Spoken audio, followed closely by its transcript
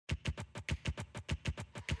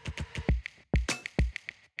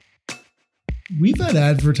We've had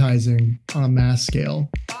advertising on a mass scale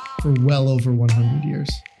for well over 100 years.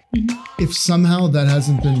 Mm-hmm. If somehow that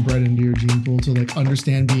hasn't been bred into your gene pool to like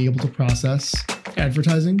understand being able to process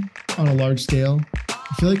advertising on a large scale,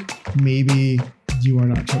 I feel like maybe you are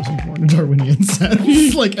not chosen for in a Darwinian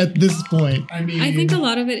sense. Like at this point, I think a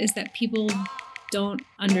lot of it is that people don't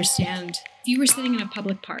understand. If you were sitting in a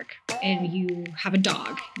public park and you have a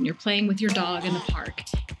dog and you're playing with your dog in the park,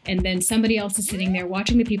 and then somebody else is sitting there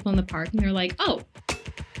watching the people in the park and they're like, oh,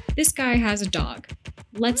 this guy has a dog.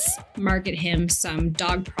 Let's market him some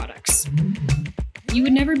dog products. You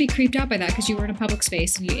would never be creeped out by that because you were in a public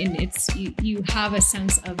space and you have a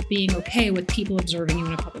sense of being okay with people observing you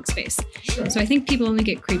in a public space. Sure. So I think people only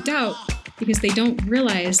get creeped out because they don't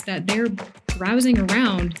realize that they're browsing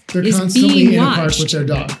around. They're is constantly being in watched. a park with their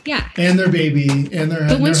dog. Yeah. And their baby and their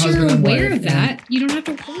husband and wife. But once you're aware of that, you don't have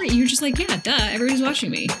to worry. You're just like, yeah, duh, everybody's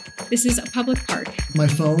watching me. This is a public park. My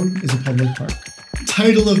phone is a public park.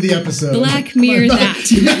 Title of the episode. Black Mirror that.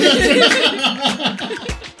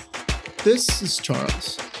 This is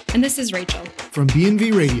Charles. And this is Rachel. From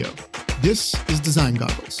B&V Radio, this is Design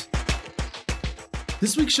Goggles.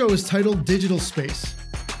 This week's show is titled Digital Space.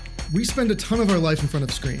 We spend a ton of our life in front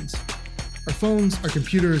of screens. Our phones, our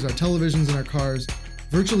computers, our televisions, and our cars.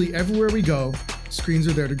 Virtually everywhere we go, screens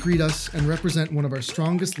are there to greet us and represent one of our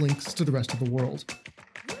strongest links to the rest of the world.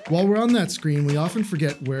 While we're on that screen, we often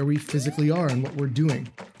forget where we physically are and what we're doing.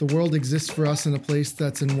 The world exists for us in a place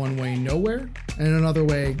that's in one way nowhere, and in another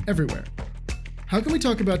way everywhere. How can we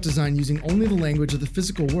talk about design using only the language of the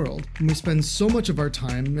physical world when we spend so much of our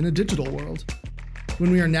time in a digital world?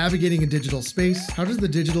 When we are navigating a digital space, how does the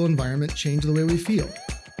digital environment change the way we feel?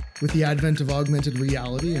 With the advent of augmented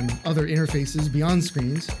reality and other interfaces beyond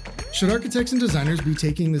screens, should architects and designers be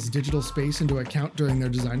taking this digital space into account during their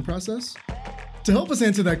design process? To help us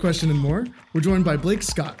answer that question and more, we're joined by Blake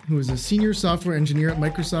Scott, who is a senior software engineer at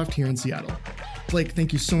Microsoft here in Seattle. Blake,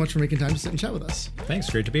 thank you so much for making time to sit and chat with us. Thanks,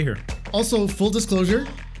 great to be here. Also, full disclosure,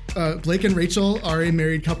 Blake and Rachel are a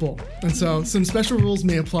married couple, and so some special rules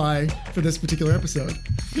may apply for this particular episode.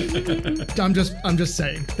 I'm just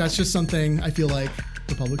saying. That's just something I feel like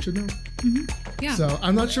the public should know. Mm-hmm. Yeah. So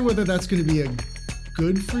I'm not sure whether that's going to be a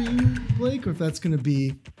good for you, Blake, or if that's going to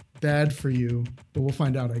be bad for you, but we'll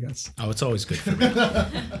find out, I guess. Oh, it's always good for me.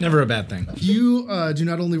 Never a bad thing. You do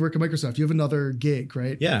not only work at Microsoft, you have another gig,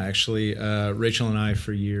 right? Yeah, actually, Rachel and I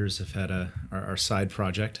for years have had our side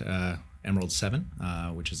project, Emerald 7,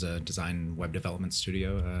 which is a design web development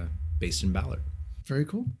studio based in Ballard. Very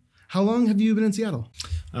cool. How long have you been in Seattle?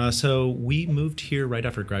 So we moved here right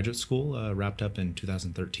after graduate school, wrapped up in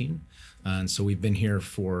 2013. And so we've been here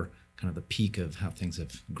for kind of the peak of how things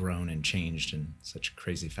have grown and changed in such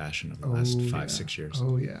crazy fashion over the last 5-6 years.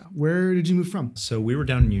 Oh, yeah. Where did you move from? So we were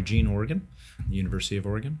down in Eugene, Oregon, University of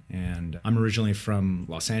Oregon. And I'm originally from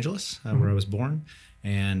Los Angeles, where I was born.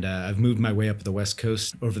 And I've moved my way up the West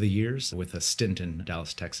Coast over the years with a stint in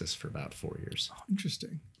Dallas, Texas for about 4 years. Oh,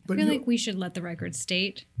 interesting. But I feel like we should let the record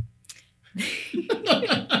state.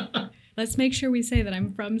 Let's make sure we say that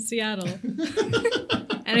I'm from Seattle.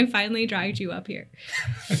 And I finally dragged you up here.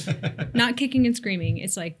 Not kicking and screaming.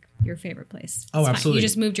 It's like your favorite place. Oh, absolutely. You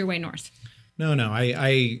just moved your way north. No.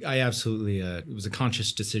 I absolutely, it was a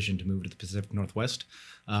conscious decision to move to the Pacific Northwest.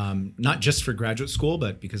 Not just for graduate school,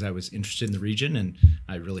 but because I was interested in the region and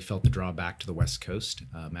I really felt the draw back to the West Coast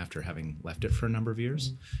after having left it for a number of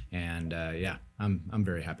years. And I'm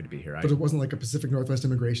very happy to be here. But it wasn't like a Pacific Northwest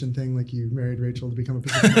immigration thing, like you married Rachel to become a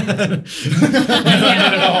Pacific Northwest.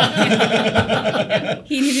 Not at all.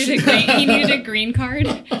 He needed a green card,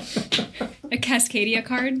 a Cascadia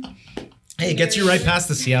card. Hey, it gets you right past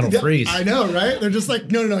the Seattle freeze. I know, right? They're just like,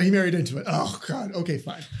 no, he married into it. Oh, God. Okay,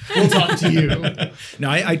 fine. We'll talk to you. No,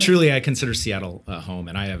 I truly consider Seattle home,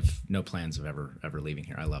 and I have no plans of ever leaving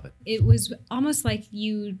here. I love it. It was almost like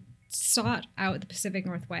you sought out the Pacific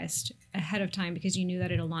Northwest ahead of time because you knew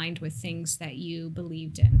that it aligned with things that you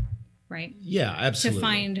believed in, right? Yeah, absolutely. To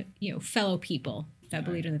find, fellow people that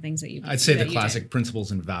believed in the things that you I'd say the classic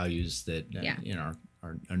principles and values that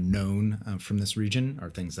are known from this region are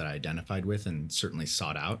things that I identified with and certainly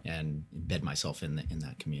sought out and embed myself in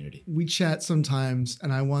that community. We chat sometimes,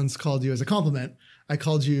 and I once called you as a compliment. I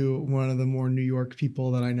called you one of the more New York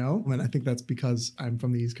people that I know, and I think that's because I'm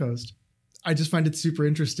from the East Coast. I just find it super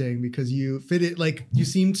interesting because you fit it, like you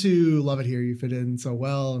seem to love it here. You fit in so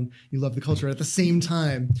well and you love the culture. At the same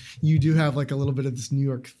time, you do have like a little bit of this New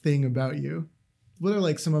York thing about you. What are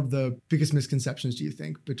like some of the biggest misconceptions, do you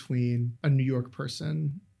think, between a New York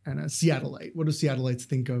person and a Seattleite? What do Seattleites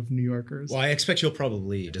think of New Yorkers? Well, I expect you'll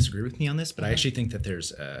probably disagree with me on this, but I actually think that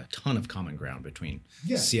there's a ton of common ground between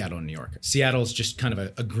Seattle and New York. Seattle is just kind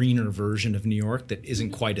of a greener version of New York that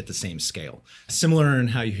isn't quite at the same scale. Similar in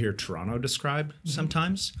how you hear Toronto described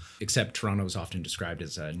sometimes, except Toronto is often described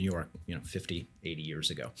as New York, 50, 80 years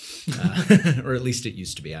ago. Or at least it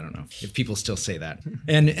used to be. I don't know if people still say that.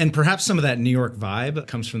 And perhaps some of that New York vibe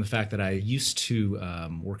comes from the fact that I used to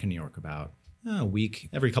work in New York about a week,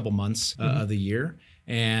 every couple months of the year.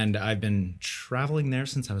 And I've been traveling there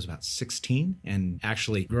since I was about 16. And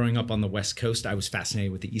actually, growing up on the West Coast, I was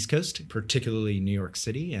fascinated with the East Coast, particularly New York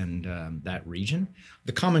City and that region.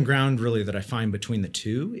 The common ground really that I find between the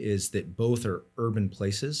two is that both are urban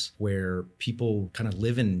places where people kind of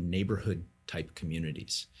live in neighborhood type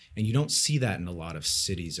communities. And you don't see that in a lot of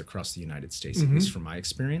cities across the United States, at least from my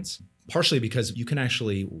experience, partially because you can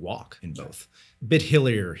actually walk in both. A bit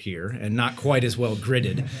hillier here and not quite as well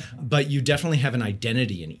gridded, but you definitely have an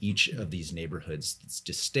identity in each of these neighborhoods that's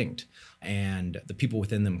distinct. And the people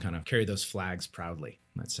within them kind of carry those flags proudly,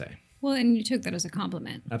 let's say. Well, and you took that as a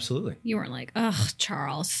compliment. Absolutely. You weren't like, oh,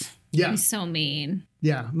 Charles. Yeah. He's so mean.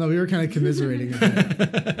 Yeah. No, we were kind of commiserating.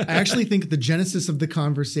 I actually think the genesis of the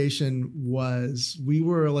conversation was we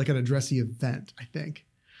were like at a dressy event, I think.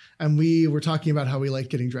 And we were talking about how we like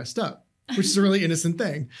getting dressed up, which is a really innocent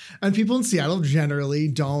thing. And people in Seattle generally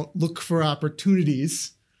don't look for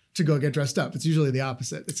opportunities to go get dressed up. It's usually the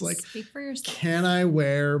opposite. It's like, speak for yourself. Can I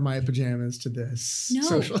wear my pajamas to this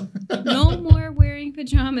social? No more wearing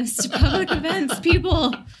pajamas to public events,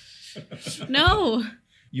 people. No.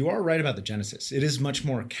 You are right about the genesis. It is much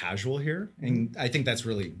more casual here. And I think that's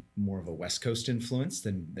really more of a West Coast influence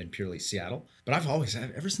than purely Seattle. But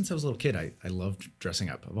ever since I was a little kid, I loved dressing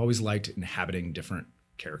up. I've always liked inhabiting different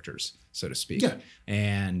characters, so to speak. Yeah.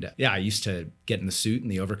 And I used to get in the suit and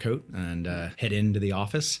the overcoat and head into the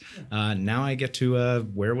office. Now I get to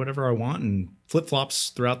wear whatever I want and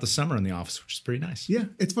flip-flops throughout the summer in the office, which is pretty nice. Yeah.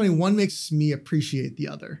 It's funny. One makes me appreciate the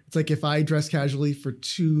other. It's like if I dress casually for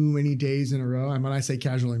too many days in a row, and when I say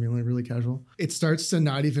casual, I mean like really casual, it starts to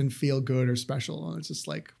not even feel good or special. And it's just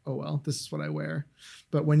like, oh, well, this is what I wear.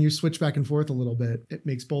 But when you switch back and forth a little bit, it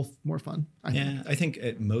makes both more fun. I think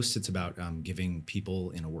at most it's about giving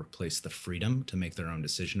people in a workplace the freedom to make their own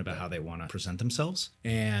decision about how they want to present themselves.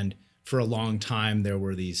 And for a long time, there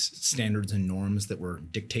were these standards and norms that were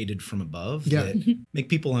dictated from above that make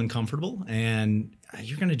people uncomfortable. And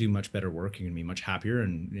you're going to do much better work. You're going to be much happier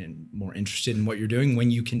and more interested in what you're doing when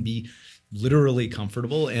you can be literally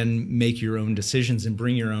comfortable and make your own decisions and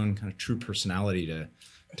bring your own kind of true personality to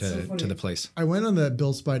the place. I went on the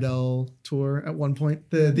Bill Spidell tour at one point,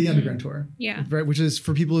 the Underground tour. Yeah. Right, which is,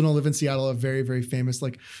 for people who don't live in Seattle, a very, very famous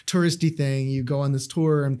like touristy thing. You go on this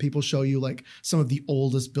tour and people show you like some of the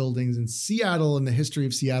oldest buildings in Seattle and the history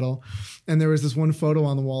of Seattle. And there was this one photo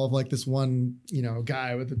on the wall of like this one,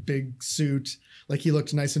 guy with a big suit. Like he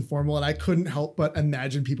looked nice and formal, and I couldn't help but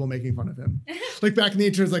imagine people making fun of him. Like back in the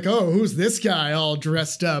 80s, like, oh, who's this guy all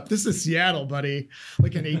dressed up? This is Seattle, buddy.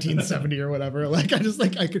 Like in 1870 or whatever. Like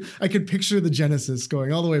I could picture the genesis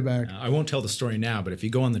going all the way back. I won't tell the story now, but if you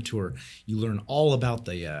go on the tour, you learn all about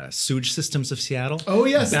the sewage systems of Seattle. Oh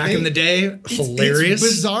yes, back in the day, hilarious.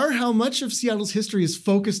 It's bizarre how much of Seattle's history is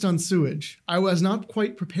focused on sewage. I was not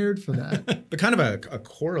quite prepared for that. But kind of a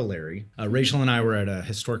corollary. Rachel and I were at a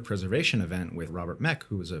historic preservation event with Robert Meck,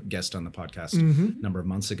 who was a guest on the podcast a number of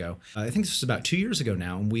months ago. I think this was about 2 years ago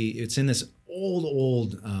now, and it's in this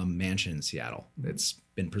old mansion in Seattle that's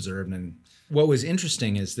been preserved. And what was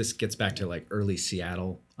interesting is this gets back to like early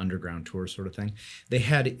Seattle underground tour sort of thing. They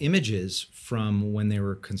had images from when they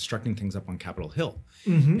were constructing things up on Capitol Hill.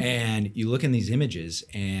 And you look in these images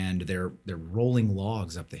and they're rolling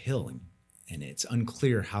logs up the hill, and it's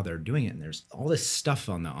unclear how they're doing it. And there's all this stuff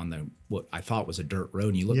on the what I thought was a dirt road.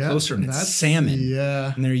 And you look closer and it's salmon.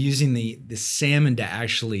 Yeah. And they're using the salmon to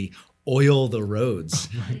actually oil the roads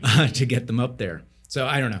to get them up there. So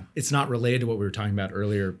I don't know. It's not related to what we were talking about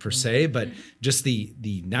earlier per se, but just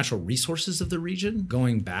the natural resources of the region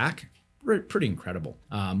going back, pretty incredible,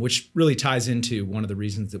 which really ties into one of the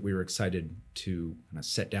reasons that we were excited to kind of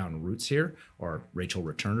set down roots here, or Rachel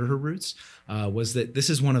returned to her roots, was that this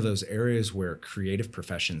is one of those areas where creative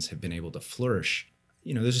professions have been able to flourish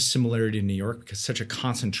there's a similarity in New York because such a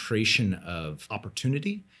concentration of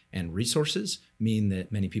opportunity and resources mean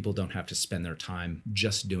that many people don't have to spend their time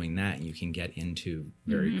just doing that. You can get into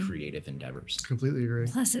very creative endeavors. Completely agree.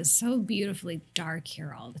 Plus, it's so beautifully dark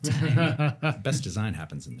here all the time. Best design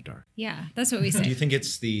happens in the dark. Yeah, that's what we say. Do you think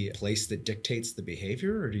it's the place that dictates the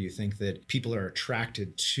behavior, or do you think that people are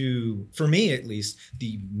attracted to, for me at least,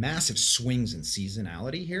 the massive swings in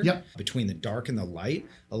seasonality here between the dark and the light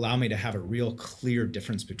allow me to have a real clear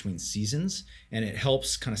difference between seasons, and it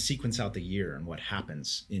helps kind of sequence out the year and what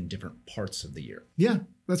happens in different parts of the year. Yeah,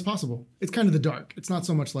 that's possible. It's kind of the dark. It's not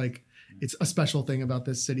so much like it's a special thing about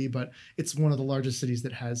this city, but it's one of the largest cities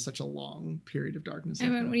that has such a long period of darkness. I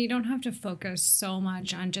mean, when you don't have to focus so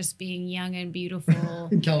much on just being young and beautiful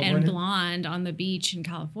and blonde on the beach in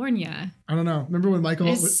California. I don't know. Remember when Michael...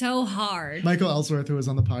 It's so hard. Michael Ellsworth, who was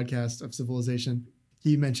on the podcast of Civilization,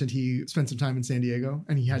 he mentioned he spent some time in San Diego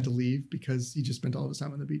and he had to leave because he just spent all of his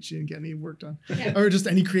time on the beach. He didn't get any work done or just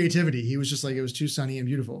any creativity. He was just like, it was too sunny and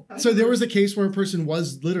beautiful. So there was a case where a person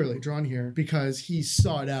was literally drawn here because he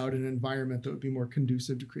sought out an environment that would be more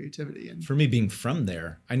conducive to creativity. And for me, being from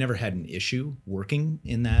there, I never had an issue working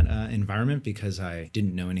in that environment because I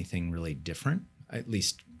didn't know anything really different, at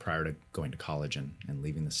least prior to going to college and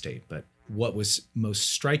leaving the state. But what was most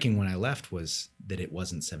striking when I left was that it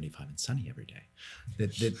wasn't 75 and sunny every day,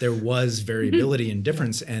 that there was variability and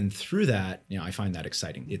difference. And through that, I find that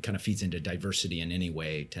exciting. It kind of feeds into diversity in any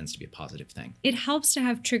way, tends to be a positive thing. It helps to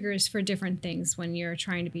have triggers for different things when you're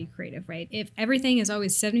trying to be creative, right? If everything is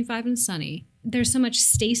always 75 and sunny, there's so much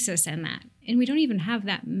stasis in that. And we don't even have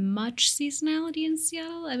that much seasonality in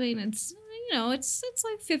Seattle. I mean, it's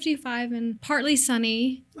like 55 and partly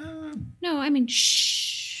sunny. No, I mean,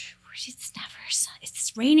 it's never sun.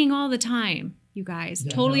 It's raining all the time, you guys.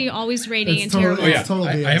 Always raining and terrible.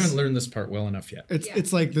 I haven't learned this part well enough yet.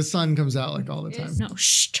 It's like the sun comes out like all the time. No,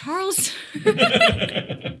 Charles.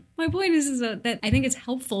 My point is that I think it's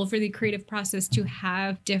helpful for the creative process to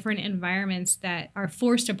have different environments that are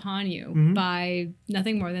forced upon you by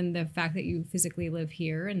nothing more than the fact that you physically live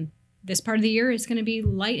here. And this part of the year is going to be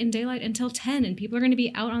light and daylight until 10, and people are going to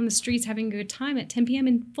be out on the streets having a good time at 10 p.m.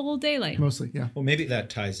 in full daylight. Mostly, yeah. Well, maybe that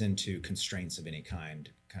ties into constraints of any kind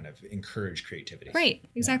of encourage creativity. Right,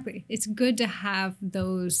 exactly. Yeah. It's good to have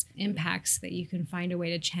those impacts that you can find a way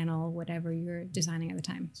to channel whatever you're designing at the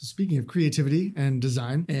time. So speaking of creativity and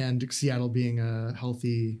design, and Seattle being a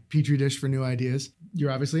healthy petri dish for new ideas, you're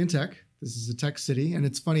obviously in tech. This is a tech city, and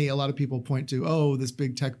it's funny, a lot of people point to, this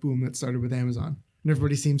big tech boom that started with Amazon. And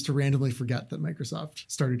everybody seems to randomly forget that Microsoft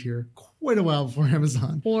started here quite a while before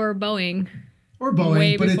Amazon. Or Boeing.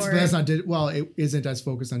 But it isn't as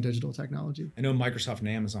focused on digital technology. I know Microsoft and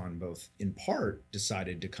Amazon both, in part,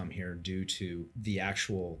 decided to come here due to the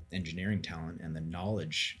actual engineering talent and the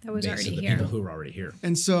knowledge that was base already of the here. people who were already here.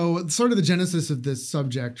 And so sort of the genesis of this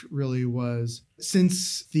subject really was,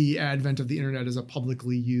 since the advent of the internet as a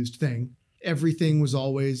publicly used thing, everything was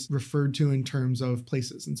always referred to in terms of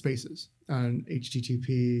places and spaces. And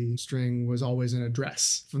HTTP string was always an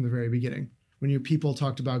address from the very beginning. When your people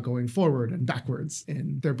talked about going forward and backwards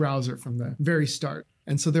in their browser from the very start.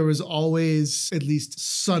 And so there was always, at least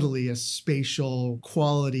subtly, a spatial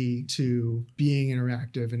quality to being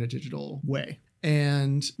interactive in a digital way.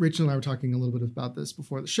 And Rachel and I were talking a little bit about this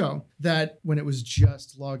before the show, that when it was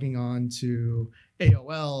just logging on to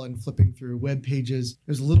AOL and flipping through web pages, it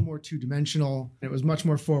was a little more two-dimensional. It was much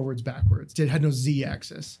more forwards, backwards. It had no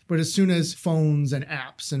Z-axis. But as soon as phones and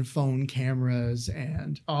apps and phone cameras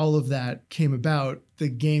and all of that came about, the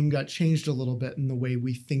game got changed a little bit in the way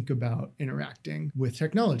we think about interacting with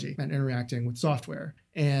technology and interacting with software.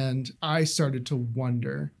 And I started to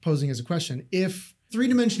wonder, posing as a question, if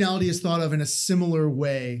three-dimensionality is thought of in a similar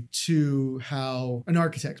way to how an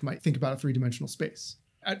architect might think about a three-dimensional space.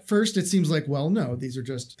 At first, it seems like, well, no, these are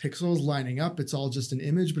just pixels lining up. It's all just an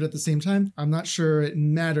image. But at the same time, I'm not sure it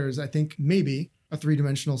matters. I think maybe a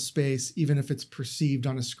three-dimensional space, even if it's perceived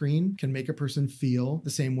on a screen, can make a person feel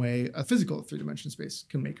the same way a physical three-dimensional space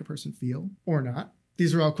can make a person feel, or not.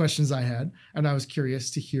 These are all questions I had, and I was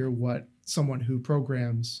curious to hear what someone who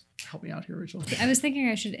programs... Help me out here, Rachel. I was thinking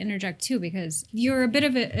I should interject too, because you're a bit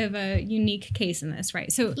of a unique case in this,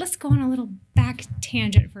 right? So let's go on a little back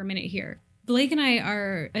tangent for a minute here. Blake and I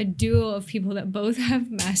are a duo of people that both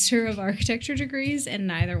have Master of Architecture degrees, and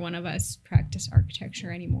neither one of us practice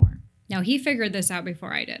architecture anymore. Now, he figured this out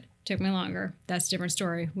before I did. Took me longer. That's a different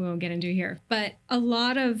story we won't get into here. But a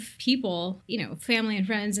lot of people, family and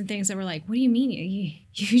friends and things that were like, what do you mean?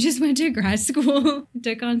 You just went to grad school,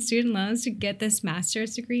 took on student loans to get this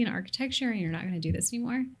master's degree in architecture, and you're not going to do this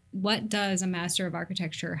anymore? What does a Master of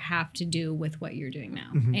Architecture have to do with what you're doing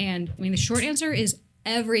now? Mm-hmm. And the short answer is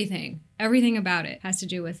Everything about it has to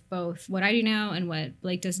do with both what I do now and what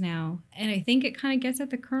Blake does now. And I think it kind of gets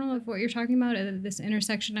at the kernel of what you're talking about, this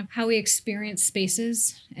intersection of how we experience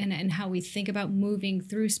spaces and how we think about moving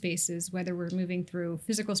through spaces, whether we're moving through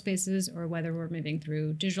physical spaces or whether we're moving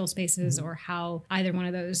through digital spaces, or how either one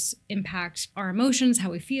of those impact our emotions,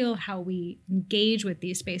 how we feel, how we engage with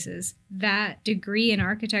these spaces. That degree in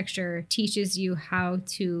architecture teaches you how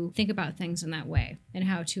to think about things in that way and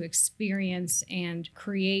how to experience and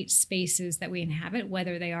create spaces that we inhabit,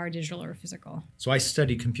 whether they are digital or physical. So I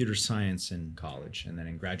studied computer science in college, and then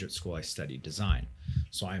in graduate school I studied design.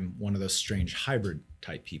 So I'm one of those strange hybrid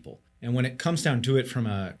type people. And when it comes down to it from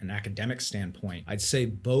an academic standpoint, I'd say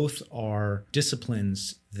both are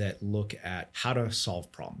disciplines that look at how to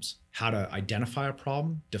solve problems, how to identify a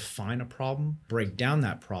problem, define a problem, break down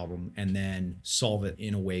that problem, and then solve it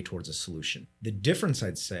in a way towards a solution. The difference,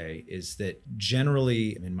 I'd say, is that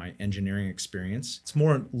generally in my engineering experience, it's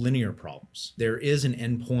more linear problems. There is an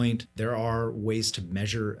endpoint. There are ways to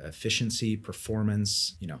measure efficiency,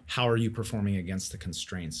 performance, how are you performing against the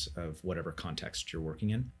constraints of whatever context you're working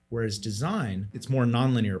in. Whereas design, it's more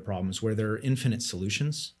nonlinear problems where there are infinite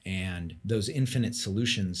solutions, and those infinite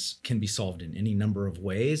solutions can be solved in any number of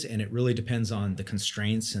ways. And it really depends on the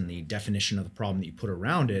constraints and the definition of the problem that you put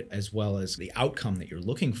around it, as well as the outcome that you're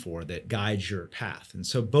looking for that guides your path. And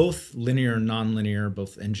so both linear and nonlinear,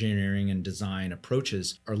 both engineering and design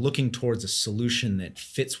approaches are looking towards a solution that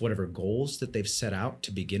fits whatever goals that they've set out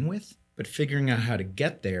to begin with. But figuring out how to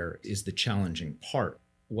get there is the challenging part.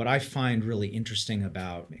 What I find really interesting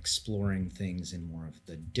about exploring things in more of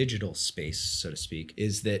the digital space, so to speak,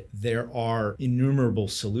 is that there are innumerable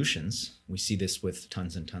solutions. We see this with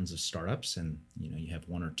tons and tons of startups, and you have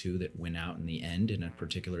one or two that win out in the end in a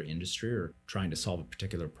particular industry or trying to solve a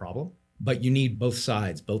particular problem. But you need both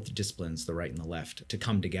sides, both disciplines, the right and the left, to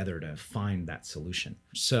come together to find that solution.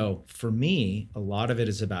 So for me, a lot of it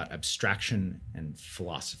is about abstraction and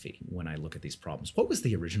philosophy when I look at these problems. What was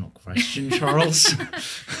the original question, Charles?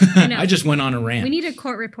 I just went on a rant. We need a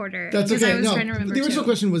court reporter. That's okay. I was trying to remember the original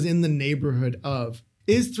question was in the neighborhood of,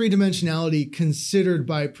 is three-dimensionality considered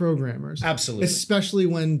by programmers? Absolutely. Especially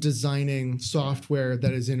when designing software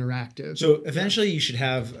that is interactive. So eventually you should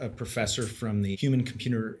have a professor from the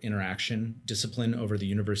human-computer interaction discipline over the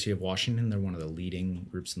University of Washington. They're one of the leading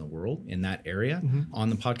groups in the world in that area on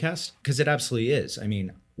the podcast, because it absolutely is. I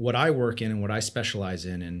mean, what I work in and what I specialize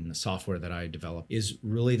in the software that I develop is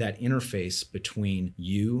really that interface between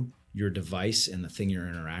you, your device, and the thing you're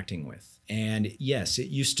interacting with. And yes, it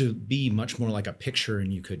used to be much more like a picture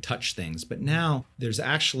and you could touch things, but now there's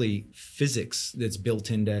actually physics that's built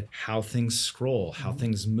into how things scroll, how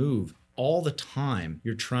things move. All the time,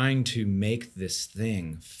 you're trying to make this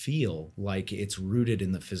thing feel like it's rooted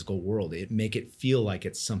in the physical world. Make it feel like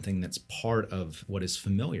it's something that's part of what is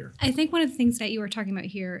familiar. I think one of the things that you were talking about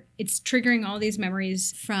here, it's triggering all these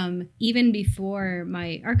memories from even before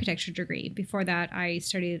my architecture degree. Before that, I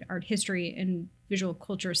studied art history and visual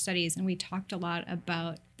culture studies, and we talked a lot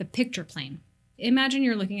about the picture plane. Imagine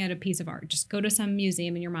you're looking at a piece of art. Just go to some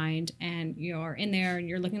museum in your mind, and you're in there, and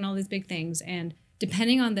you're looking at all these big things, and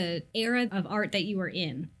depending on the era of art that you are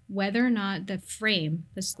in, whether or not the frame,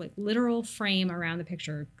 this like literal frame around the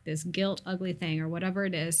picture, this gilt ugly thing or whatever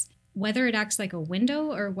it is, whether it acts like a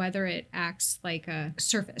window or whether it acts like a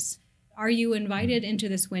surface. Are you invited into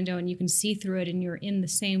this window and you can see through it and you're in the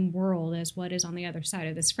same world as what is on the other side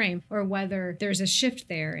of this frame? Or whether there's a shift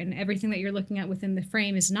there and everything that you're looking at within the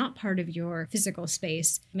frame is not part of your physical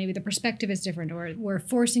space. Maybe the perspective is different, or we're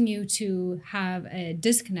forcing you to have a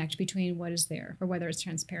disconnect between what is there or whether it's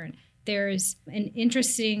transparent. There's an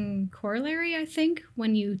interesting corollary, I think,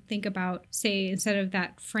 when you think about, say, instead of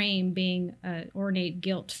that frame being an ornate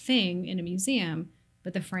gilt thing in a museum,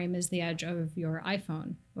 but the frame is the edge of your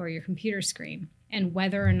iPhone or your computer screen. And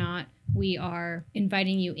whether or not we are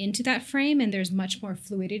inviting you into that frame and there's much more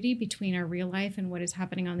fluidity between our real life and what is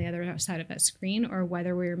happening on the other side of that screen, or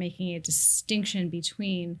whether we're making a distinction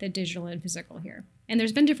between the digital and physical here. And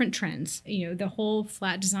there's been different trends. The whole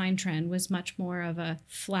flat design trend was much more of a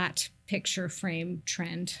flat picture frame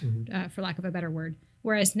trend, for lack of a better word.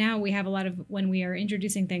 Whereas now we have a lot of, when we are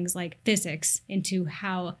introducing things like physics into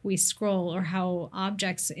how we scroll or how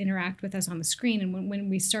objects interact with us on the screen, and when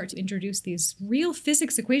we start to introduce these real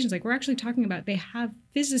physics equations, like we're actually talking about, they have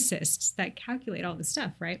physicists that calculate all this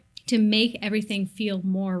stuff, right? To make everything feel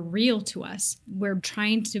more real to us. We're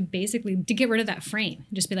trying to basically to get rid of that frame.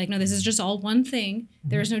 Just be like, no, this is just all one thing.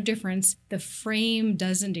 There's no difference. The frame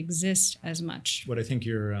doesn't exist as much. What I think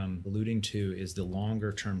you're alluding to is the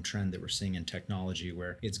longer term trend that we're seeing in technology,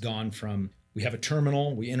 where it's gone from We have a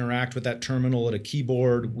terminal. We interact with that terminal at a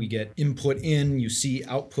keyboard. We get input in. You see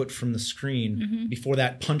output from the screen. Before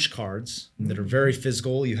that, punch cards that are very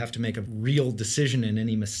physical. You have to make a real decision, and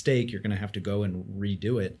any mistake, you're going to have to go and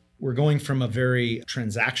redo it. We're going from a very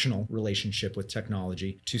transactional relationship with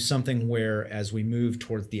technology to something where, as we move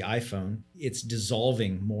towards the iPhone, it's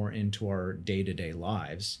dissolving more into our day-to-day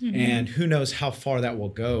lives. And who knows how far that will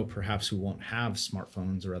go. Perhaps we won't have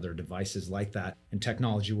smartphones or other devices like that, and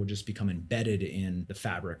technology will just become embedded in the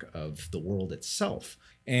fabric of the world itself.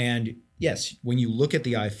 And yes, when you look at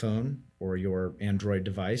the iPhone or your Android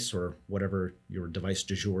device or whatever your device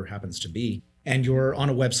du jour happens to be, and you're on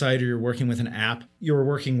a website or you're working with an app, you're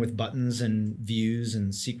working with buttons and views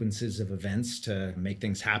and sequences of events to make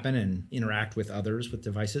things happen and interact with others with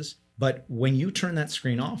devices. But when you turn that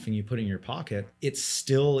screen off and you put it in your pocket, it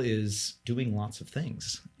still is doing lots of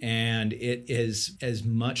things. And it is as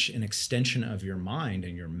much an extension of your mind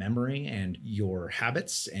and your memory and your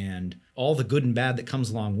habits and all the good and bad that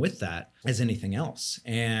comes along with that as anything else.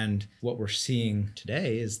 And what we're seeing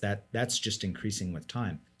today is that that's just increasing with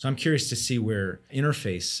time. So I'm curious to see where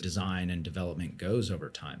interface design and development goes over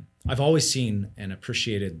time. I've always seen and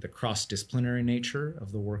appreciated the cross-disciplinary nature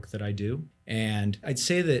of the work that I do. And I'd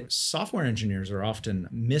say that software engineers are often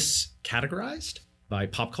miscategorized by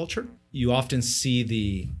pop culture. You often see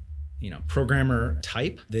the programmer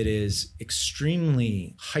type that is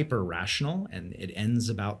extremely hyper rational and it ends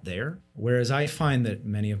about there. Whereas I find that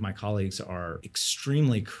many of my colleagues are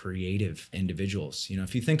extremely creative individuals.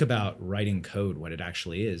 If you think about writing code, what it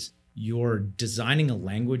actually is, you're designing a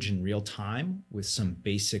language in real time with some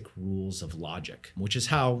basic rules of logic, which is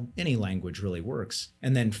how any language really works.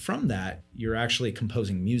 And then from that, you're actually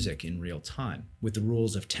composing music in real time with the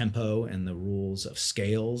rules of tempo and the rules of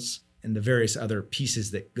scales and the various other pieces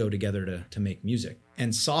that go together to make music.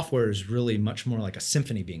 And software is really much more like a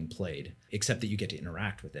symphony being played, except that you get to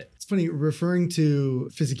interact with it. It's funny, referring to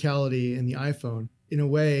physicality in the iPhone, in a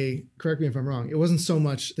way, correct me if I'm wrong, it wasn't so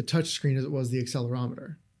much the touch screen as it was the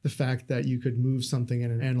accelerometer. The fact that you could move something in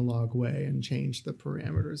an analog way and change the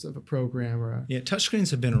parameters of a program or touchscreens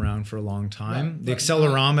have been around for a long time. The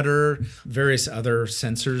accelerometer, various other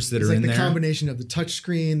sensors that are in there. The combination of the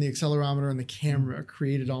touchscreen, the accelerometer, and the camera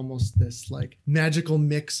created almost this magical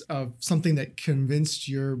mix of something that convinced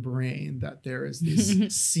your brain that there is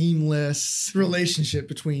this seamless relationship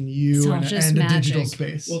between you and a digital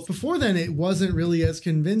space. Well, before then, it wasn't really as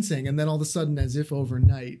convincing. And then all of a sudden, as if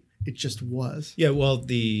overnight, it just was. Yeah, well,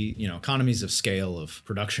 the economies of scale of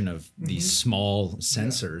production of these small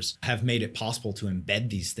sensors have made it possible to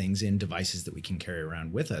embed these things in devices that we can carry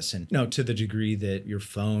around with us. And to the degree that your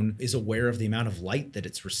phone is aware of the amount of light that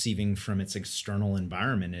it's receiving from its external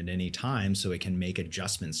environment at any time, so it can make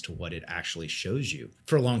adjustments to what it actually shows you.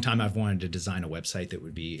 For a long time, I've wanted to design a website that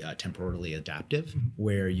would be temporally adaptive,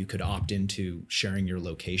 where you could opt into sharing your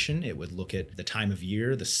location. It would look at the time of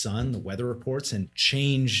year, the sun, the weather reports, and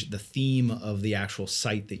change the theme of the actual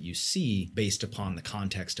site that you see based upon the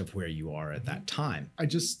context of where you are at that time. I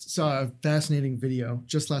just saw a fascinating video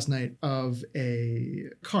just last night of a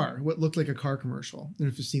car, what looked like a car commercial. I don't know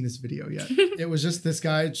if you've seen this video yet. It was just this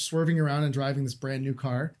guy swerving around and driving this brand new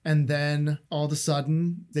car. And then all of a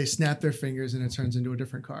sudden they snap their fingers and it turns into a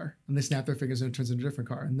different car. And they snap their fingers and it turns into a different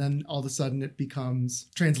car. And then all of a sudden it becomes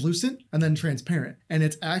translucent and then transparent. And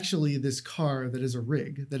it's actually this car that is a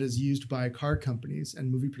rig that is used by car companies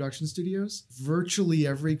and movie production studios. Virtually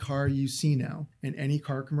every car you see now in any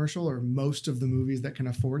car commercial, or most of the movies that can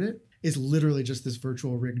afford it, is literally just this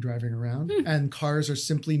virtual rig driving around. And cars are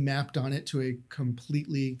simply mapped on it to a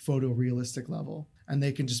completely photorealistic level. And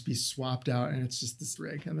they can just be swapped out and it's just this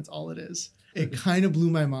rig and that's all it is. It kind of blew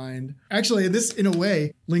my mind. Actually, this, in a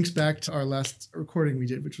way, links back to our last recording we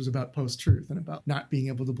did, which was about post-truth and about not being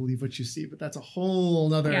able to believe what you see. But that's a whole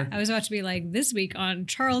nother... Yeah, I was about to be like, this week on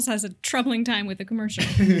Charles Has a Troubling Time with a Commercial.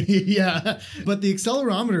 Yeah, but the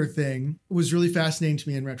accelerometer thing was really fascinating to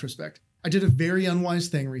me in retrospect. I did a very unwise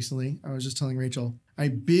thing recently. I was just telling Rachel. I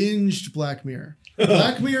binged Black Mirror.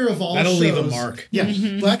 Black Mirror of all That'll shows. Leave a mark.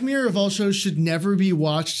 Yeah. Black Mirror of all shows should never be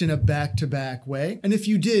watched in a back-to-back way. And if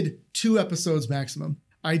you did 2 episodes maximum,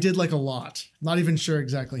 I did a lot. Not even sure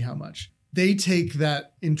exactly how much. They take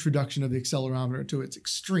that introduction of the accelerometer to its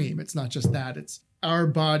extreme. It's not just that. It's our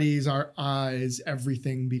bodies, our eyes,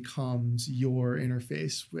 everything becomes your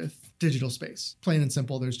interface with digital space. Plain and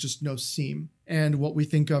simple, there's just no seam. And what we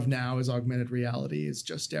think of now as augmented reality is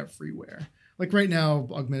just everywhere. Right now,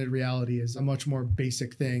 augmented reality is a much more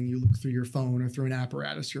basic thing. You look through your phone or through an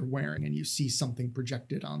apparatus you're wearing and you see something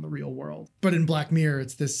projected on the real world. But in Black Mirror,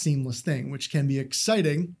 it's this seamless thing, which can be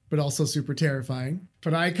exciting but also super terrifying.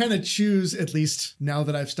 But I kind of choose, at least now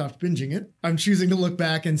that I've stopped binging it, I'm choosing to look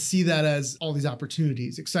back and see that as all these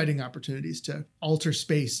opportunities, exciting opportunities to alter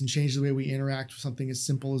space and change the way we interact with something as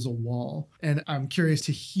simple as a wall. And I'm curious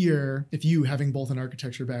to hear if you, having both an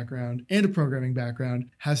architecture background and a programming background,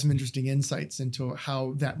 have some interesting insights into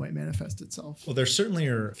how that might manifest itself. Well, there certainly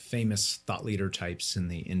are famous thought leader types in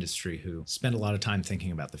the industry who spend a lot of time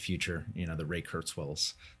thinking about the future. You know, the Ray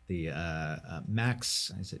Kurzweils, the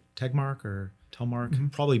Max, is it Tegmark or Telmark? Mm-hmm.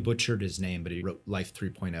 Probably butchered his name, but he wrote Life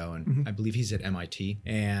 3.0, and mm-hmm. I believe he's at MIT,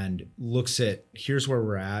 and looks at here's where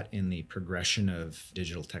we're at in the progression of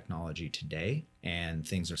digital technology today, and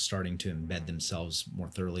things are starting to embed themselves more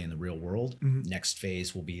thoroughly in the real world. Mm-hmm. Next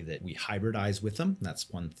phase will be that we hybridize with them. That's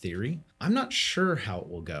one theory. I'm not sure how it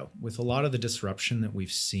will go. With a lot of the disruption that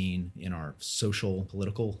we've seen in our social,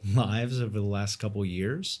 political lives over the last couple of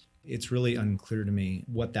years, it's really unclear to me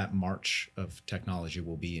what that march of technology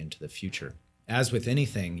will be into the future. As with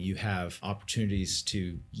anything, you have opportunities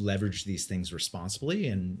to leverage these things responsibly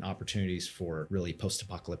and opportunities for really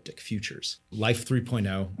post-apocalyptic futures. Life 3.0,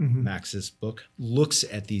 mm-hmm. Max's book, looks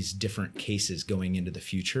at these different cases going into the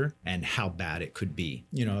future and how bad it could be.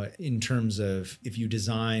 You know, in terms of if you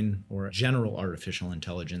design or general artificial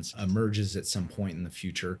intelligence emerges at some point in the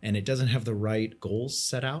future and it doesn't have the right goals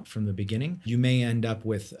set out from the beginning, you may end up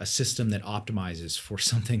with a system that optimizes for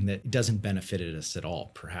something that doesn't benefit us at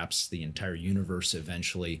all. Perhaps the entire universe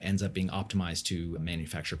eventually ends up being optimized to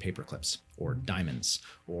manufacture paper clips or diamonds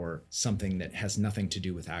or something that has nothing to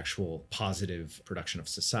do with actual positive production of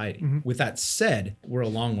society. Mm-hmm. With that said, we're a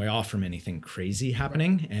long way off from anything crazy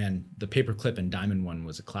happening. And the paperclip and diamond one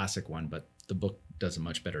was a classic one, but the book does a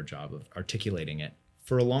much better job of articulating it.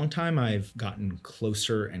 For a long time, I've gotten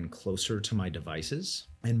closer and closer to my devices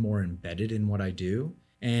and more embedded in what I do.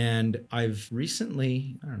 And I've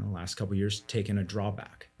recently, last couple of years, taken a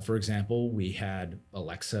drawback. For example, we had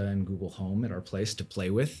Alexa and Google Home at our place to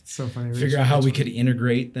play with. So funny. Figure out how we could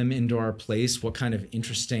integrate them into our place, what kind of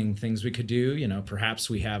interesting things we could do. You know, perhaps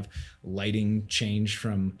we have lighting change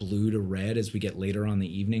from blue to red as we get later on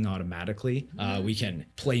the evening automatically. We can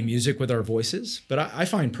play music with our voices. But I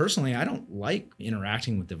find personally, I don't like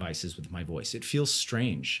interacting with devices with my voice. It feels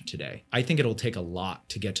strange today. I think it'll take a lot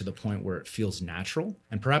to get to the point where it feels natural.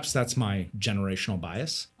 And perhaps that's my generational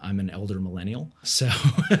bias. I'm an elder millennial. So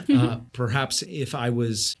perhaps if I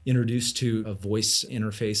was introduced to a voice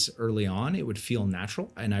interface early on, it would feel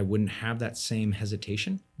natural and I wouldn't have that same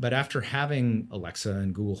hesitation. But after having Alexa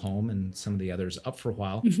and Google Home and some of the others up for a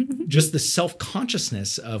while, just the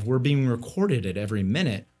self-consciousness of we're being recorded at every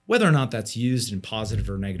minute, whether or not that's used in positive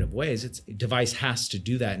or negative ways, a device has to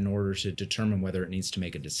do that in order to determine whether it needs to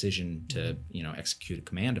make a decision to, execute a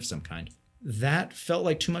command of some kind. That felt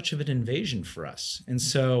like too much of an invasion for us. And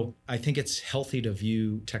so I think it's healthy to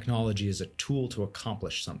view technology as a tool to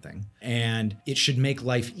accomplish something. And it should make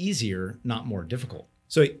life easier, not more difficult.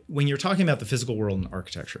 So when you're talking about the physical world and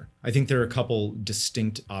architecture, I think there are a couple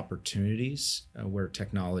distinct opportunities where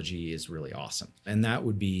technology is really awesome. And that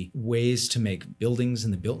would be ways to make buildings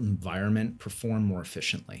and the built environment perform more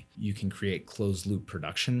efficiently. You can create closed loop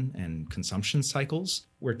production and consumption cycles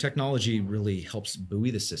where technology really helps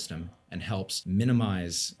buoy the system and helps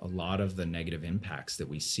minimize a lot of the negative impacts that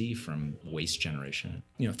we see from waste generation.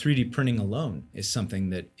 3D printing alone is something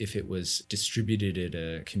that if it was distributed at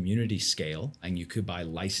a community scale and you could buy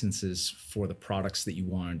licenses for the products that you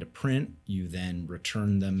wanted to print, you then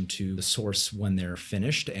return them to the source when they're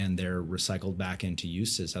finished and they're recycled back into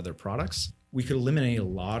use as other products. We could eliminate a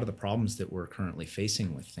lot of the problems that we're currently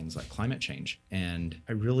facing with things like climate change. And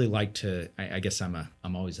I really like to, I guess I'm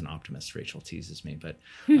always an optimist, Rachel teases me, but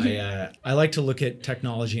I like to look at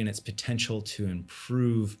technology and its potential to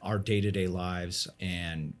improve our day-to-day lives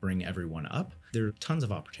and bring everyone up. There are tons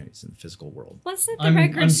of opportunities in the physical world. Let's set the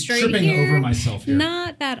record straight tripping here. over myself here.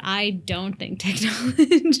 Not that I don't think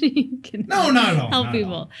technology can help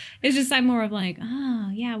people. It's just I'm more of like,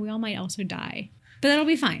 yeah, we all might also die. But that'll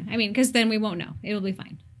be fine. I mean, because then we won't know. It'll be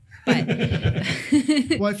fine. But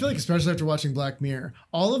well, I feel like especially after watching Black Mirror,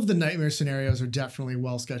 all of the nightmare scenarios are definitely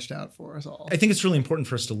well sketched out for us all. I think it's really important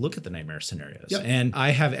for us to look at the nightmare scenarios. Yep. And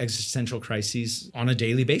I have existential crises on a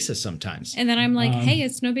daily basis sometimes. And then I'm like, hey,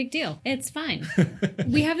 it's no big deal. It's fine.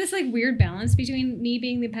 We have this like weird balance between me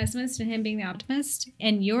being the pessimist and him being the optimist.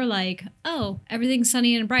 And you're like, oh, everything's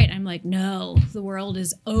sunny and bright. I'm like, no, the world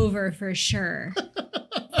is over for sure.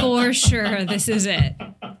 For sure, this is it.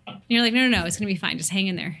 And you're like, no, it's going to be fine. Just hang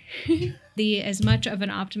in there. As much of an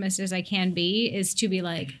optimist as I can be is to be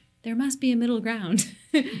like, there must be a middle ground.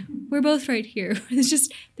 We're both right here. It's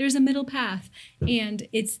just, there's a middle path. And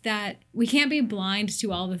it's that we can't be blind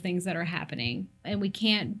to all the things that are happening. And we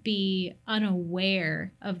can't be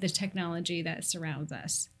unaware of the technology that surrounds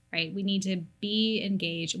us, right? We need to be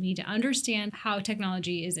engaged. We need to understand how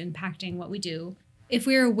technology is impacting what we do. If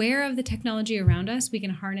we're aware of the technology around us, we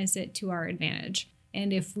can harness it to our advantage.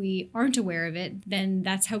 And if we aren't aware of it, then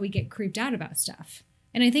that's how we get creeped out about stuff.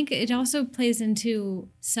 And I think it also plays into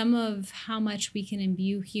some of how much we can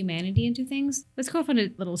imbue humanity into things. Let's go off on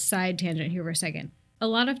a little side tangent here for a second. A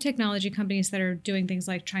lot of technology companies that are doing things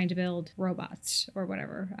like trying to build robots or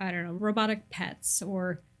whatever, I don't know, robotic pets,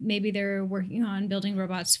 or maybe they're working on building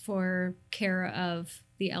robots for care of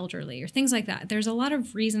the elderly or things like that. There's a lot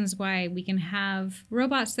of reasons why we can have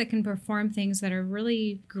robots that can perform things that are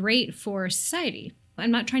really great for society. I'm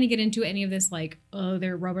not trying to get into any of this like, oh,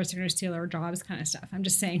 they're robots that are going to steal our jobs kind of stuff. I'm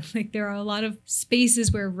just saying, like, there are a lot of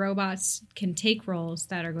spaces where robots can take roles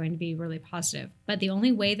that are going to be really positive. But the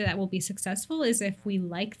only way that will be successful is if we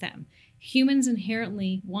like them. Humans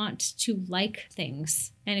inherently want to like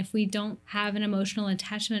things. And if we don't have an emotional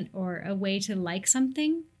attachment or a way to like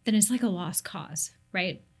something, then it's like a lost cause,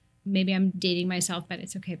 right? Maybe I'm dating myself, but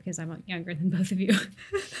it's okay because I'm younger than both of you.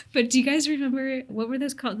 But do you guys remember, what were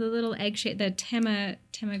those called? The little egg shape, the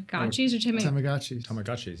Tamagotchis or Tamagotchis.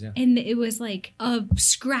 Tamagotchis, yeah. And it was like a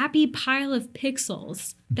scrappy pile of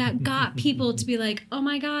pixels that got people to be like, oh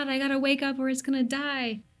my God, I gotta wake up or it's gonna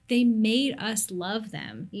die. They made us love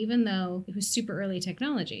them, even though it was super early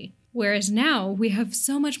technology. Whereas now we have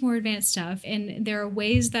so much more advanced stuff, and there are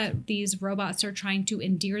ways that these robots are trying to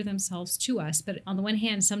endear themselves to us. But on the one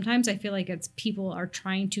hand, sometimes I feel like it's people are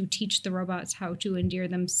trying to teach the robots how to endear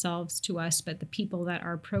themselves to us, but the people that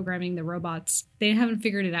are programming the robots, they haven't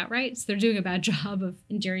figured it out right. So they're doing a bad job of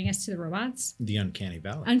endearing us to the robots. The uncanny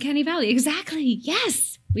valley. Uncanny valley, exactly.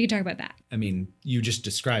 Yes. We can talk about that. I mean, you just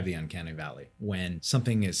described the uncanny valley. When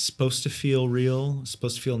something is supposed to feel real,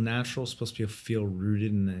 supposed to feel natural, supposed to feel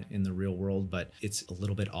rooted in the real world, but it's a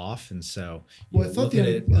little bit off. And so I thought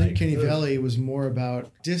the uncanny valley was more about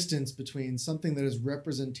distance between something that is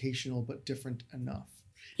representational but different enough.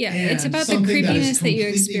 Yeah, it's about the creepiness that you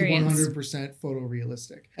experience. 100%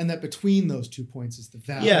 photorealistic. And that between those 2 points is the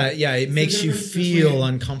valley. Yeah, it makes you feel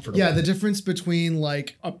uncomfortable. Yeah, the difference between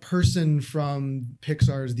like a person from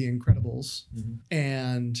Pixar's The Incredibles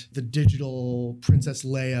and the digital Princess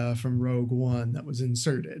Leia from Rogue One that was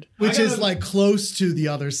inserted, which is like close to the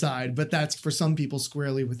other side, but that's for some people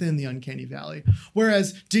squarely within the uncanny valley.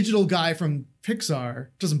 Whereas digital guy from Pixar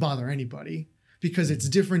doesn't bother anybody, because it's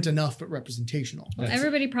different enough but representational. Well,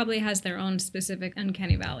 everybody probably has their own specific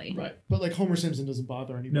uncanny valley. Right. But like Homer Simpson doesn't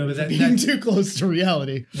bother anybody. No, but that being too close to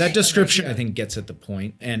reality. That description, I think, gets at the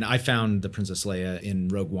point. And I found the Princess Leia in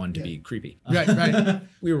Rogue One to be creepy. Right.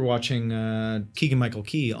 We were watching Keegan-Michael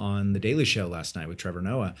Key on The Daily Show last night with Trevor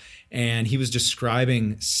Noah. And he was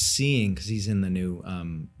describing seeing, because he's in the new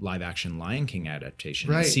live-action Lion King adaptation.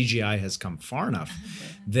 Right. CGI has come far enough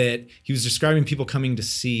that he was describing people coming to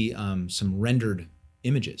see some rendered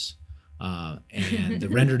images. And the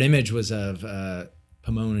rendered image was of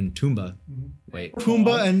Timon and Pumbaa. Wait.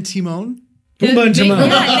 Pumbaa and Timon? Pumbaa and Timon.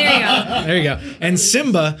 Yeah, There you go. And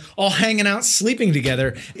Simba all hanging out, sleeping together.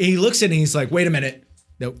 And he looks at it and he's like, wait a minute.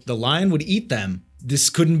 The lion would eat them. This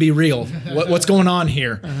couldn't be real. What's going on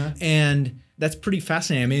here? And that's pretty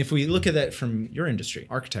fascinating. I mean, if we look at that from your industry,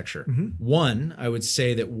 architecture, one, I would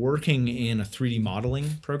say that working in a 3D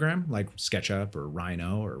modeling program like SketchUp or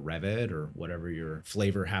Rhino or Revit or whatever your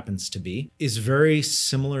flavor happens to be is very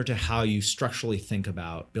similar to how you structurally think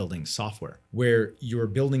about building software, where you're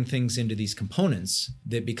building things into these components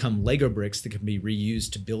that become Lego bricks that can be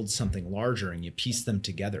reused to build something larger, and you piece them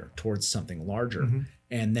together towards something larger.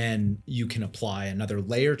 And then you can apply another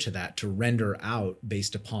layer to that to render out,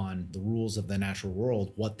 based upon the rules of the natural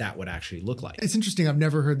world, what that would actually look like. It's interesting. I've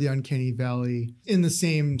never heard the uncanny valley in the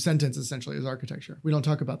same sentence, essentially, as architecture. We don't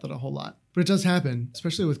talk about that a whole lot. But it does happen,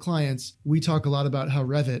 especially with clients. We talk a lot about how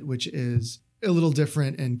Revit, which is a little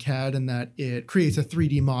different in CAD in that it creates a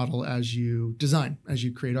 3D model as you design, as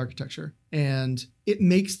you create architecture. And it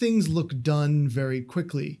makes things look done very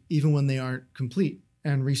quickly, even when they aren't complete.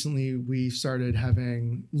 And recently we started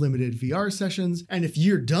having limited VR sessions. And if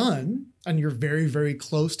you're done and you're very, very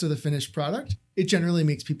close to the finished product, it generally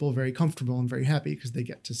makes people very comfortable and very happy because they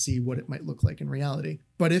get to see what it might look like in reality.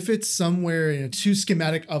 But if it's somewhere in a too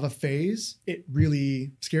schematic of a phase, it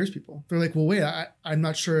really scares people. They're like, well, wait, I'm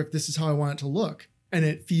not sure if this is how I want it to look. And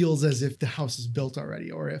it feels as if the house is built already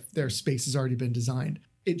or if their space has already been designed.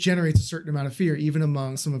 It generates a certain amount of fear, even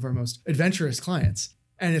among some of our most adventurous clients.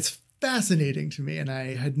 And it's fascinating to me. And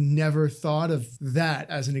I had never thought of that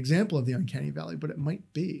as an example of the uncanny valley, but it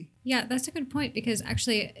might be. Yeah, that's a good point, because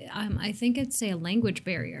actually, I think it's a language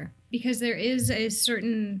barrier. Because there is a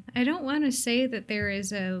certain, I don't want to say that there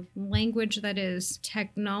is a language that is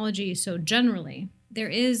technology so generally. There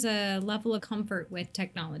is a level of comfort with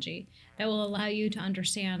technology that will allow you to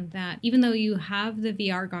understand that even though you have the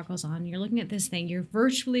VR goggles on, you're looking at this thing, you're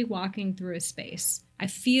virtually walking through a space. I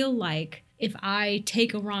feel like if I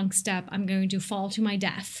take a wrong step, I'm going to fall to my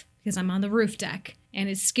death because I'm on the roof deck and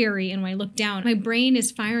it's scary. And when I look down, my brain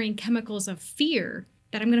is firing chemicals of fear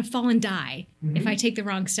that I'm going to fall and die if I take the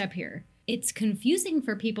wrong step here. It's confusing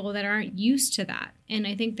for people that aren't used to that. And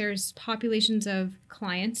I think there's populations of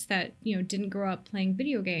clients that, didn't grow up playing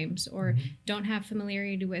video games or don't have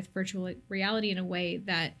familiarity with virtual reality in a way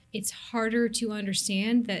that it's harder to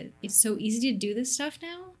understand that it's so easy to do this stuff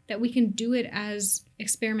now, that we can do it as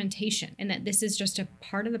experimentation and that this is just a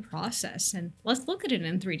part of the process. And let's look at it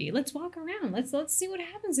in 3D. Let's walk around. Let's see what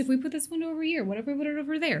happens if we put this window over here. What if we put it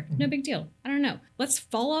over there? No big deal. I don't know. Let's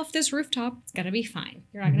fall off this rooftop. It's going to be fine.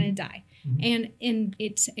 You're not going to die. And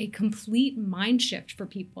it's a complete mind shift for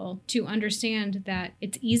people to understand that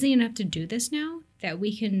it's easy enough to do this now, that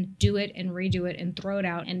we can do it and redo it and throw it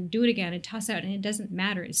out and do it again and toss it out, and it doesn't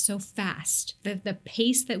matter. It's so fast. The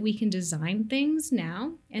pace that we can design things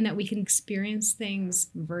now and that we can experience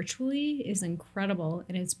things virtually is incredible,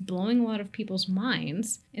 and it's blowing a lot of people's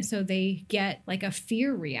minds. And so they get like a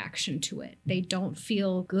fear reaction to it. They don't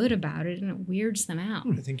feel good about it, and it weirds them out.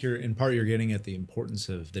 I think you're getting at the importance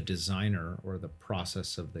of the designer or the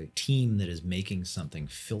process of the team that is making something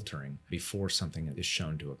filtering before something is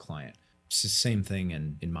shown to a client. It's the same thing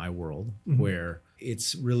in my world, where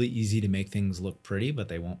it's really easy to make things look pretty, but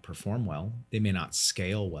they won't perform well. They may not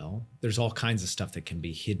scale well. There's all kinds of stuff that can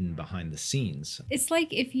be hidden behind the scenes. It's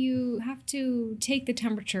like if you have to take the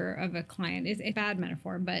temperature of a client, it's a bad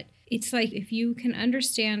metaphor, but it's like if you can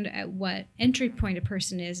understand at what entry point a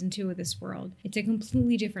person is into this world, it's a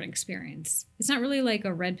completely different experience. It's not really like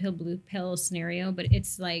a red pill, blue pill scenario, but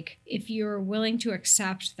it's like if you're willing to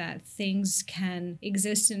accept that things can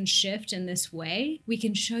exist and shift in this way, we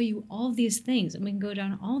can show you all these things and we can go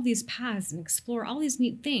down all these paths and explore all these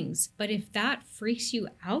neat things. But if that freaks you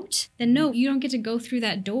out, then no, you don't get to go through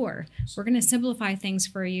that door. We're going to simplify things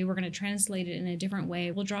for you. We're going to translate it in a different way.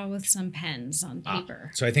 We'll draw with some pens on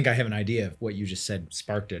paper. So I think I have an idea of what you just said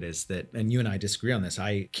sparked it, is that, and you and I disagree on this,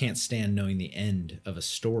 I can't stand knowing the end of a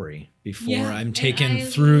story before I'm taken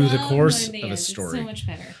through the course of a story. It's so much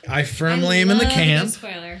better. I firmly am in the camp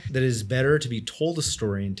spoiler. that it is better to be told a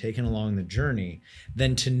story and taken along the journey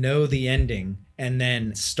than to know the ending and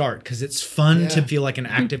then start, because it's fun to feel like an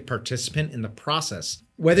active participant in the process.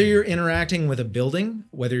 Whether you're interacting with a building,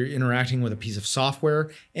 whether you're interacting with a piece of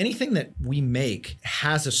software, anything that we make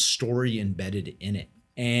has a story embedded in it.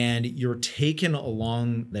 And you're taken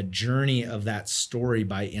along the journey of that story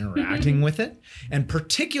by interacting with it. And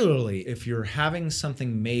particularly if you're having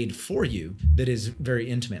something made for you that is very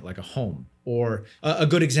intimate, like a home. Or a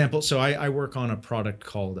good example, so I work on a product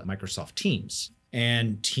called Microsoft Teams.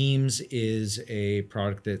 And Teams is a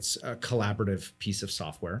product that's a collaborative piece of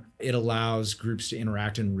software. It allows groups to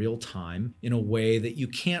interact in real time in a way that you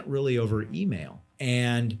can't really over email.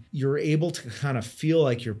 And you're able to kind of feel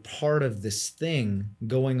like you're part of this thing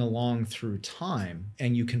going along through time,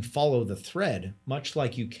 and you can follow the thread much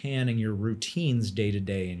like you can in your routines day to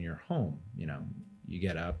day in your home. You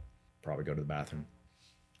get up, probably go to the bathroom,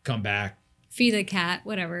 come back, feed a cat,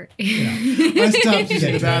 whatever. I stopped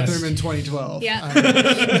using the bathroom in 2012.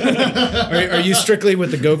 Yeah. Are you strictly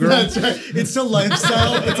with the go-girl? That's right. It's a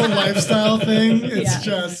lifestyle. It's a lifestyle thing. It's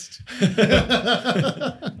just.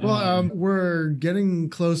 Well, we're getting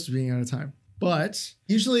close to being out of time. But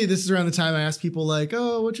usually this is around the time I ask people like,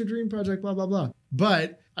 oh, what's your dream project, blah, blah, blah.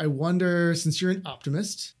 But I wonder, since you're an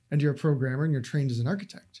optimist and you're a programmer and you're trained as an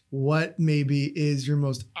architect, what maybe is your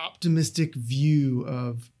most optimistic view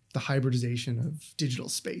of the hybridization of digital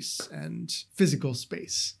space and physical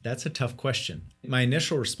space? That's a tough question. My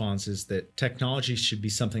initial response is that technology should be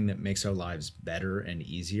something that makes our lives better and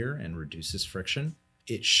easier and reduces friction.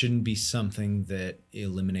 It shouldn't be something that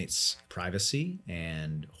eliminates privacy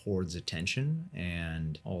and hoards attention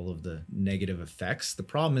and all of the negative effects. The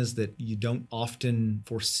problem is that you don't often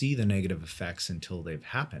foresee the negative effects until they've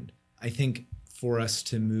happened. I think for us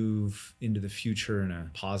to move into the future in a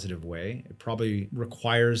positive way, it probably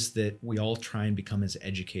requires that we all try and become as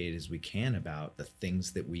educated as we can about the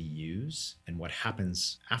things that we use and what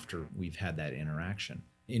happens after we've had that interaction.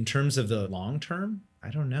 In terms of the long term, I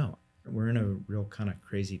don't know. We're in a real kind of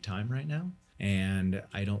crazy time right now. And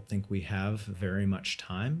I don't think we have very much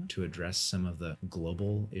time to address some of the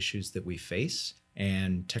global issues that we face.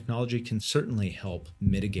 And technology can certainly help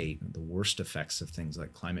mitigate the worst effects of things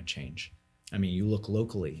like climate change. I mean, you look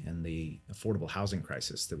locally and the affordable housing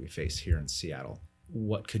crisis that we face here in Seattle.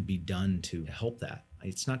 What could be done to help that?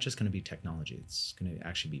 It's not just going to be technology. It's going to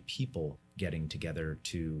actually be people getting together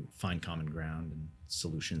to find common ground and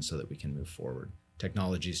solutions so that we can move forward.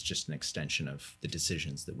 Technology is just an extension of the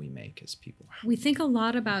decisions that we make as people. We think a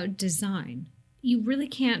lot about design. You really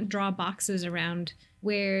can't draw boxes around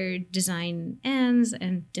where design ends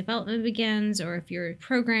and development begins, or if you're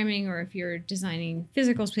programming, or if you're designing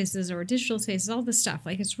physical spaces or digital spaces, all this stuff.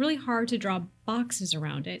 Like, it's really hard to draw boxes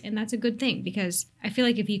around it. And that's a good thing, because I feel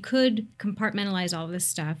like if you could compartmentalize all this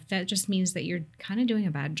stuff, that just means that you're kind of doing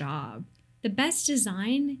a bad job. The best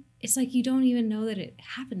design, it's like you don't even know that it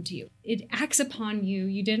happened to you. It acts upon you.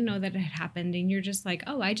 You didn't know that it happened. And you're just like,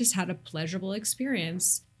 oh, I just had a pleasurable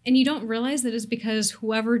experience. And you don't realize that it's because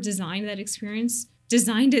whoever designed that experience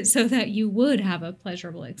designed it so that you would have a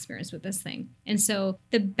pleasurable experience with this thing. And so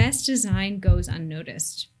the best design goes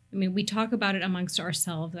unnoticed. I mean, we talk about it amongst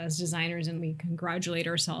ourselves as designers, and we congratulate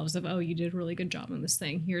ourselves of, oh, you did a really good job on this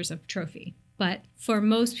thing. Here's a trophy. But for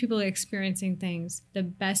most people experiencing things, the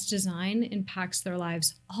best design impacts their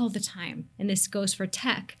lives all the time. And this goes for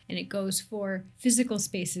tech, and it goes for physical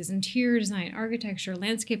spaces, interior design, architecture,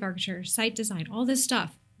 landscape architecture, site design, all this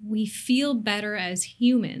stuff. We feel better as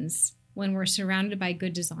humans when we're surrounded by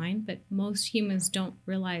good design, but most humans don't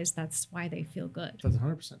realize that's why they feel good. That's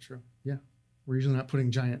 100% true. Yeah. We're usually not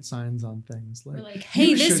putting giant signs on things. We're like,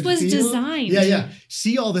 hey, this was designed. Yeah.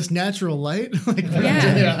 See all this natural light?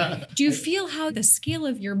 Yeah. Do you feel how the scale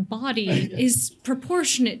of your body is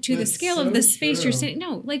proportionate to the scale of the space you're sitting?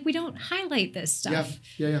 No, like, we don't highlight this stuff.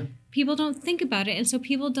 Yeah. People don't think about it, and so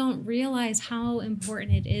people don't realize how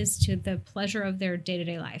important it is to the pleasure of their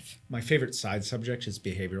day-to-day life. My favorite side subject is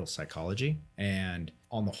behavioral psychology. And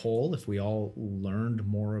on the whole, if we all learned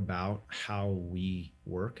more about how we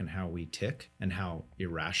work and how we tick and how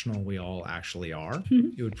irrational we all actually are,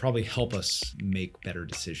 it would probably help us make better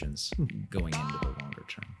decisions going into the longer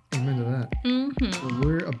term. Amen to that. Well,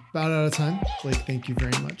 we're about out of time. Blake, thank you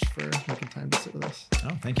very much for making time to sit with us. Oh,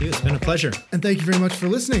 thank you. It's been a pleasure. And thank you very much for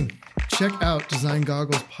listening. Check out Design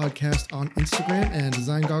Goggles Podcast on Instagram and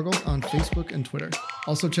Design Goggles on Facebook and Twitter.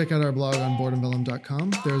 Also check out our blog on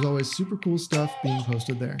boardandvellum.com. There's always super cool stuff being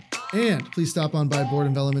posted there. And please stop on by Board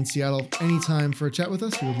and Vellum in Seattle anytime for a chat with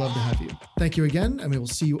us. We would love to have you. Thank you again, and we will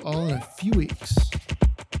see you all in a few weeks.